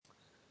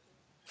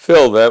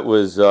Phil, that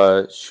was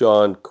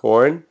Sean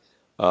Korn,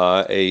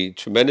 a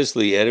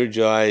tremendously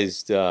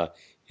energized,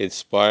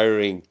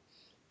 inspiring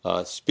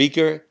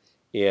speaker,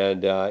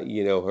 and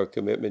her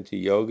commitment to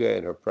yoga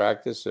and her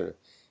practice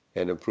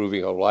and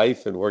improving her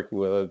life and working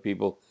with other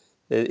people.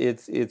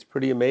 It's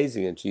pretty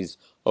amazing, and she's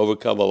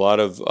overcome a lot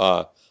of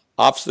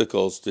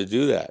obstacles to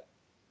do that.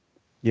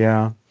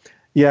 Yeah.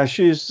 Yeah,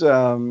 she's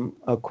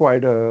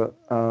quite a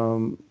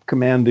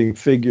commanding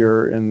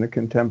figure in the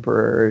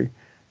contemporary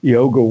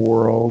yoga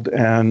world,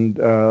 and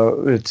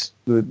it's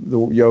the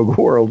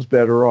yoga world's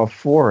better off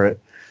for it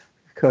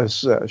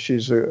because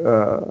she's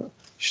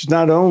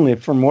not only,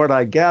 from what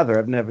I gather,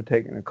 I've never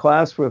taken a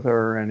class with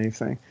her or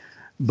anything,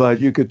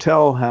 but you could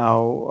tell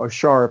how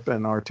sharp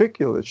and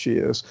articulate she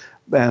is,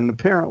 and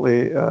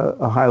apparently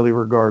a highly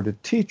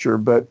regarded teacher.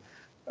 But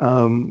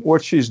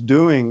what she's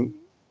doing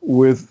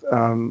with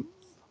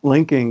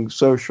linking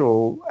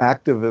social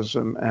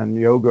activism and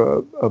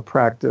yoga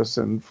practice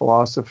and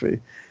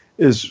philosophy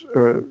is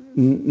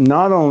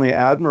not only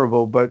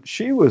admirable, but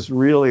she was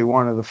really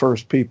one of the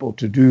first people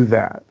to do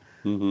that.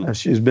 Hmm.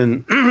 She's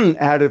been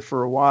at it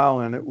for a while,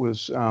 and it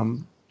was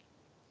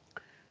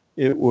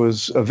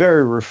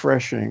very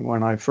refreshing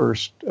when I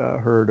first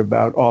heard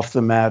about Off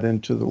the Mat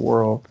into the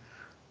World.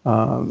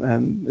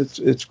 And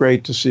it's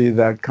great to see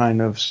that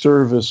kind of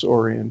service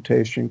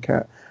orientation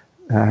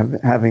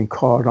having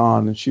caught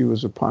on, and she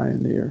was a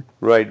pioneer.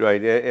 Right,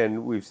 right.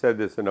 And we've said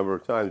this a number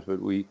of times,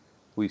 but we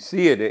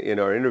see it in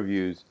our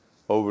interviews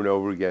over and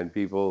over again.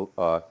 People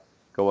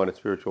go on a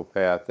spiritual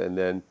path and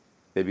then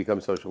they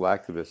become social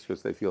activists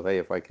because they feel, hey,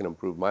 if I can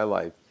improve my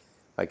life,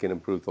 I can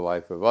improve the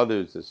life of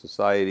others, the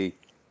society,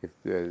 if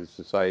the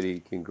society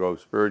can grow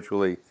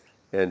spiritually.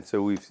 And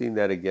so we've seen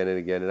that again and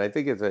again. And I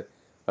think it's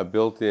a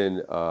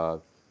built-in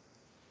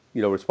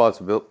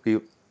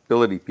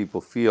responsibility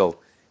people feel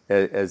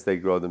as they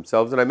grow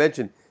themselves. And I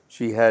mentioned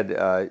she had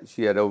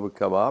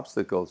overcome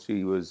obstacles.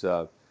 She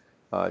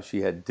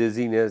had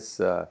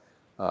dizziness,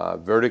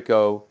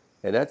 vertigo,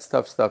 and that's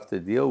tough stuff to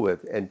deal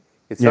with. And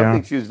it's Yeah,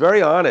 something she was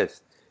very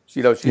honest.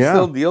 She's yeah.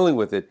 still dealing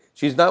with it.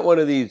 She's not one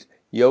of these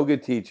yoga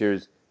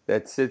teachers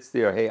that sits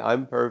there, hey,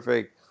 I'm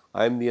perfect,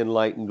 I'm the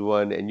enlightened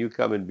one, and you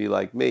come and be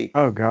like me.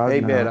 Oh God,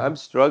 Hey man, no. I'm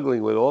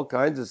struggling with all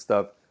kinds of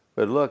stuff,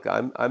 but look,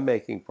 I'm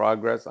making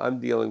progress. I'm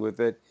dealing with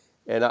it,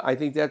 and I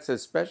think that's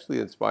especially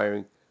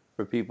inspiring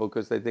for people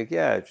because they think,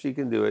 yeah, if she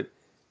can do it,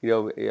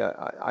 yeah,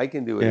 I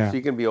can do it. If Yeah,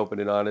 she can be open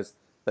and honest,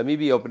 let me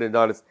be open and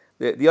honest.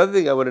 The other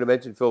thing I wanted to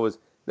mention, Phil, was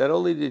not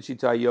only did she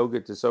tie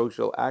yoga to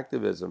social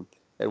activism,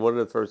 and one of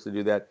the first to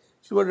do that,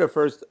 she's one of the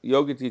first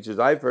yoga teachers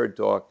I've heard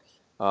talk.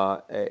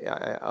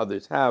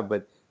 Others have,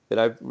 but that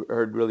I've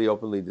heard really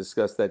openly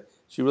discuss that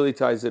she really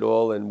ties it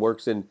all and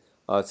works in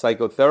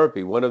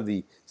psychotherapy. One of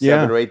the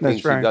seven yeah. or eight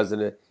things That's she right. does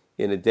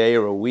in a day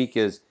or a week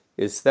is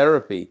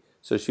therapy.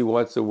 So she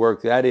wants to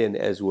work that in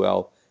as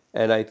well.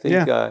 And I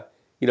think Yeah,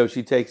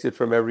 she takes it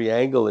from every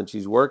angle, and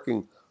she's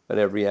working on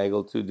every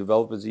angle to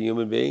develop as a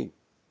human being.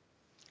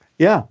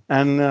 yeah.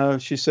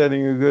 And she's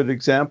setting a good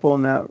example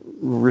in that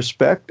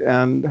respect,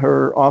 and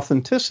her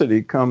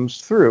authenticity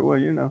comes through.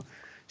 Well,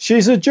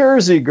 she's a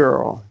Jersey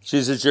girl.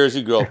 She's a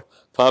Jersey girl,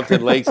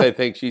 Pompton Lakes, I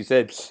think she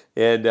said.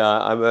 And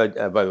I'm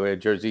by the way, a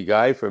Jersey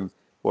guy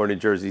born in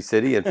Jersey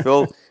City, and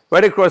Phil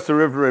right across the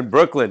river in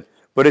Brooklyn.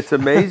 But it's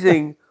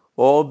amazing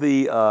all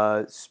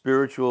the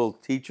spiritual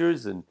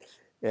teachers and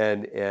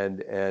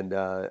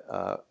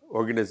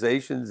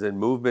organizations and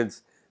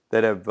movements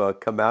that have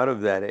come out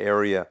of that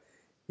area.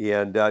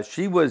 And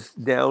she was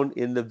down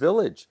in the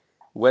village,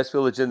 West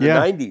Village in the Yeah,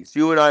 90s.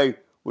 You and I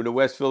were in the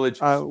West Village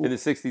uh, in the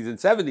 60s and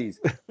 70s,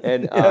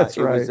 and that's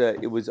it was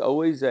right. it was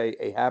always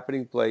a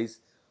happening place,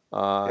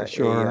 Yeah, a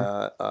sure.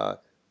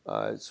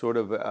 sort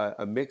of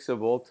a mix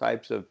of all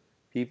types of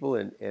people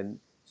and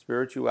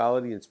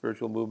spirituality and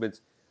spiritual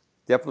movements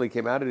definitely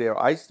came out of there.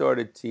 I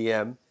started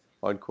TM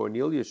on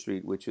Cornelia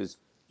Street, which is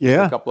just a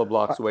Yeah, couple of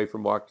blocks away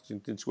from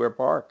Washington Square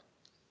Park.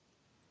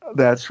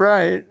 that's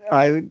right.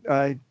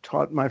 I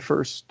taught my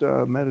first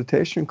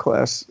meditation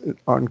class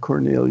on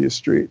Cornelia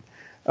Street.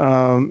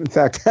 In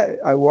fact,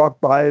 I walked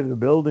by the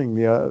building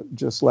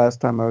just last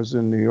time I was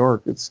in New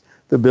York.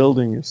 The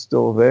building is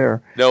still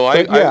there. No,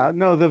 But I yeah,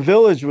 no, the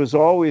village was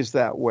always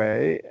that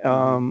way.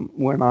 mhm.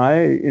 When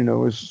I,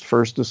 was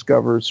first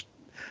discovered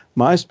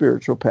my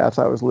spiritual path,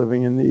 I was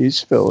living in the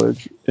East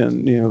Village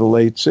in the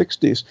late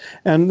 '60s,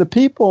 and the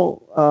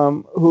people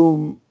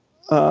whom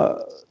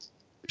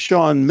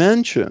Sean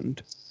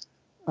mentioned,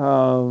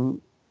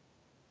 um,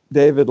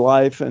 David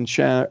Life and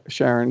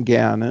Sharon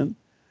Gannon,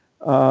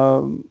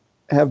 um,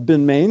 have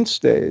been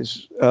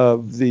mainstays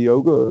of the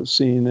yoga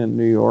scene in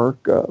New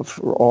York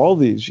for all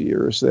these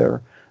years.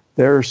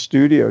 Their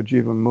studio,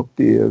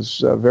 Jivamukti,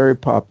 is very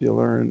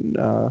popular, and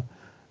a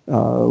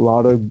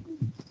lot of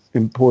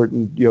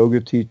important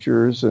yoga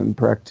teachers and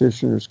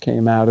practitioners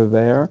came out of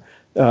there,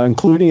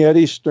 including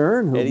Eddie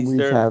Stern, Eddie whom we've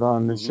Stern. had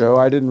on the Hmm. show.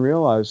 I didn't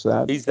realize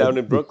that, He's but down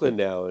in Brooklyn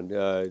now, and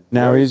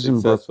now very he's in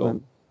successful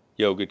Brooklyn.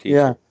 yoga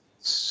Yeah. teacher.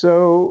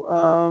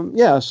 So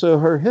yeah, so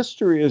her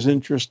history is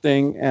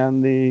interesting,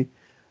 and the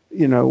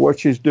what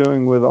she's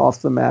doing with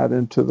Off the Mat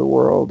into the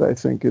World, I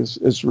think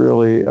is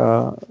really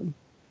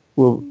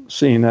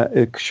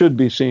it should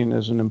be seen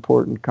as an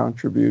important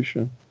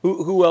contribution.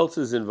 Who else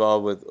is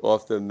involved with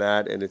Off the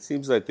Mat? And it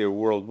seems like they're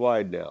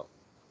worldwide now.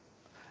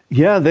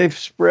 Yeah, they've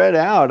spread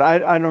out.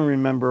 I don't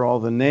remember all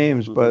the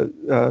names, Hmm.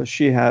 but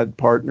she had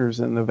partners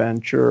in the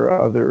venture,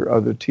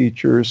 other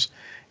teachers,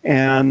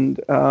 and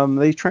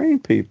they train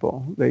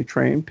people. They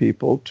train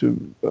people to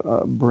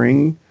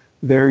bring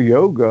their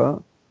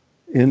yoga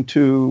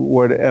into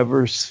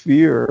whatever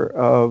sphere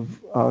of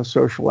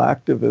social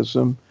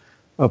activism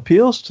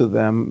appeals to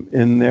them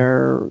in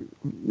their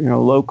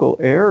local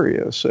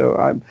area.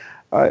 So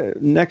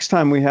next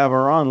time we have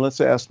her on,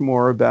 let's ask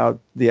more about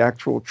the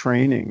actual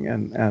training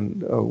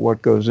and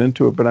what goes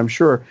into it. But I'm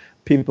sure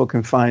people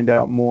can find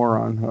out more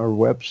on her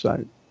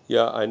website.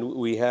 Yeah, and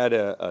we had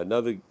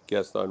another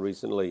guest on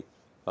recently,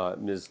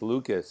 Ms.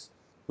 Lucas,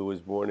 who was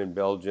born in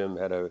Belgium,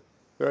 had a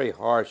very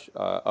harsh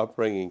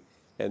upbringing,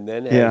 and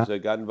then Yeah, has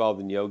got involved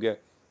in yoga,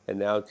 and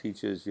now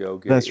teaches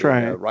yoga that's in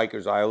right.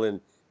 Rikers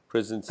Island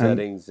prison And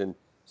settings, and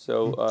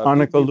so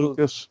Annika people,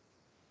 Lucas.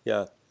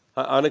 yeah,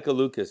 Annika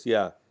Lucas,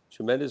 yeah,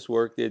 tremendous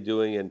work they're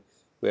doing, and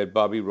we had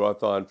Bobby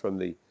Roth on from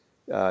the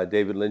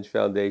David Lynch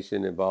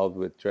Foundation, involved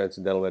with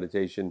transcendental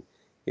meditation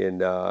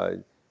in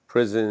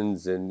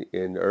prisons and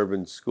in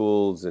urban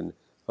schools and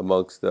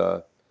amongst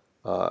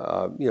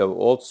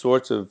all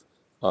sorts of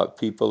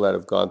people that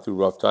have gone through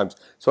rough times.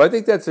 So I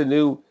think that's a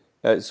new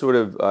sort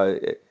of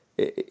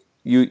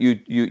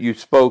you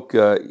spoke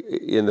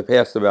in the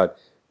past about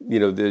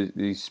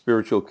the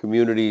spiritual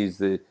communities,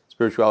 the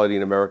spirituality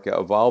in America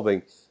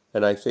evolving,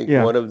 and I think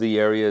Yeah. one of the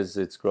areas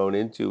it's grown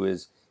into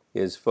is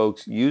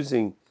folks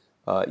using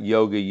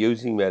yoga,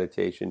 using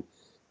meditation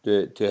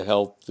to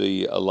help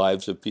the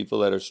lives of people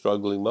that are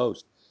struggling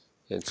most.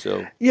 And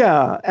so,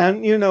 Yeah,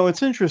 and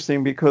it's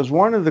interesting because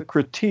one of the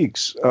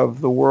critiques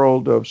of the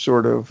world of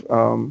sort of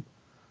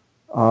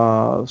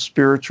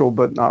spiritual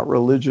but not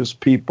religious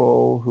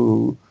people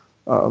who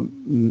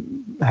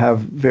have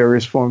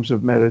various forms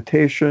of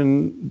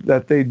meditation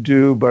that they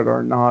do but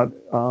are not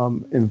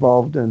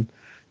involved in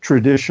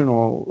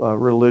traditional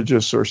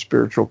religious or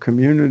spiritual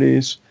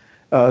communities.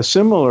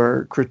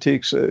 Similar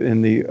critiques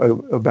in the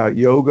about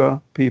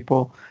yoga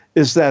people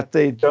is that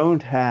they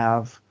don't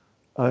have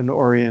an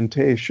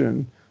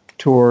orientation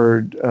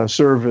toward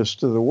service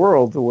to the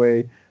world the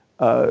way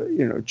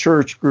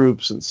church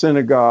groups and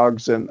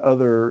synagogues and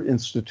other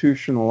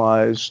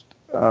institutionalized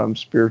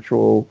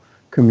spiritual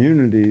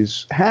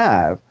communities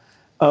have.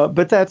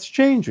 But that's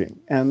changing,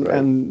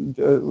 and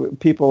right.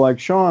 people like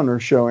Sean are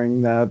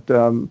showing that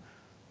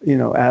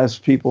as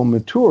people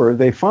mature,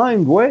 they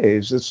find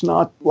ways. It's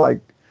not like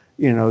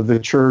the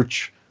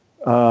church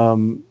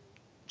um,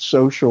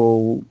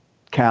 social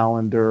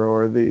calendar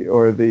or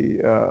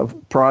the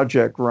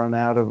project run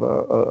out of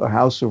a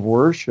house of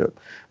worship,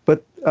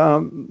 but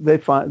they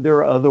find there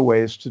are other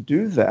ways to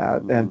do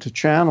that Hmm. and to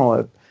channel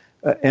it.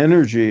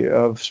 Energy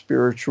of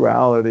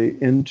spirituality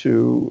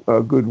into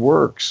good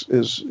works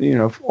is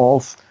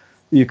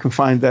you can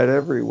find that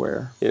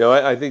everywhere.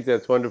 I think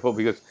that's wonderful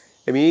because,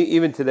 I mean,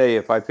 even today,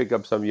 if I pick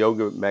up some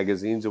yoga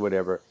magazines or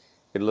whatever,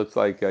 it looks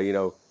like,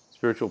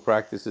 spiritual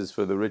practices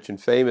for the rich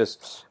and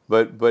famous.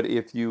 But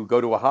if you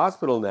go to a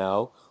hospital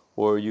now,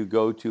 or you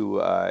go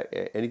to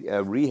any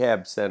a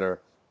rehab center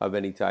of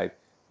any type,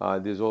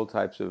 there's all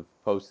types of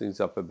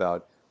postings up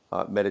about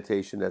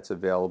meditation that's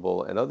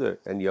available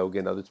and yoga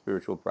and other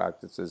spiritual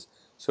practices.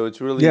 So it's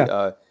really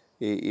Yeah,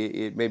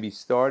 it maybe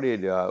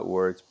started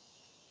or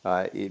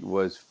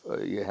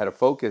it had a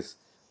focus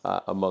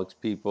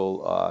amongst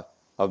people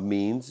of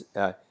means,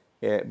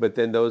 but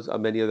then those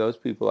many of those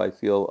people I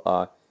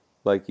feel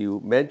like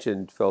you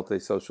mentioned felt a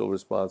social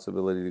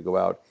responsibility to go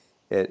out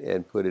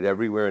and put it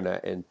everywhere,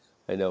 and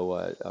I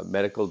know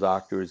medical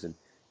doctors and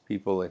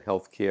people in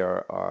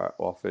healthcare are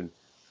often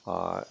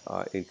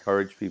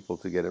encourage people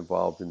to get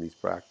involved in these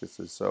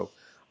practices. So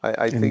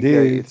I think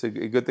indeed. it's a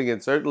good thing,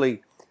 and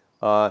certainly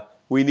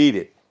we need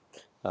it.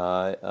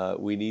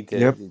 We need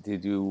Yep. to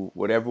do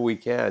whatever we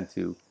can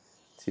to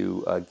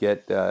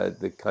get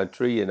the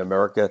country in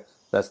America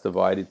less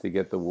divided, to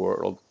get the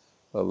world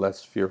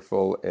less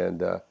fearful,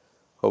 and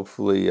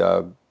hopefully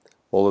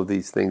all of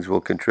these things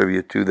will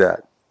contribute to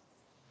that.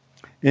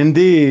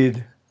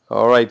 Indeed.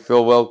 All right,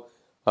 Phil. Well,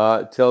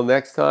 till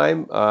next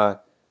time,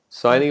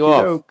 signing Okie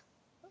off. doke.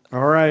 All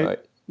All right. right.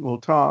 We'll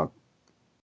talk.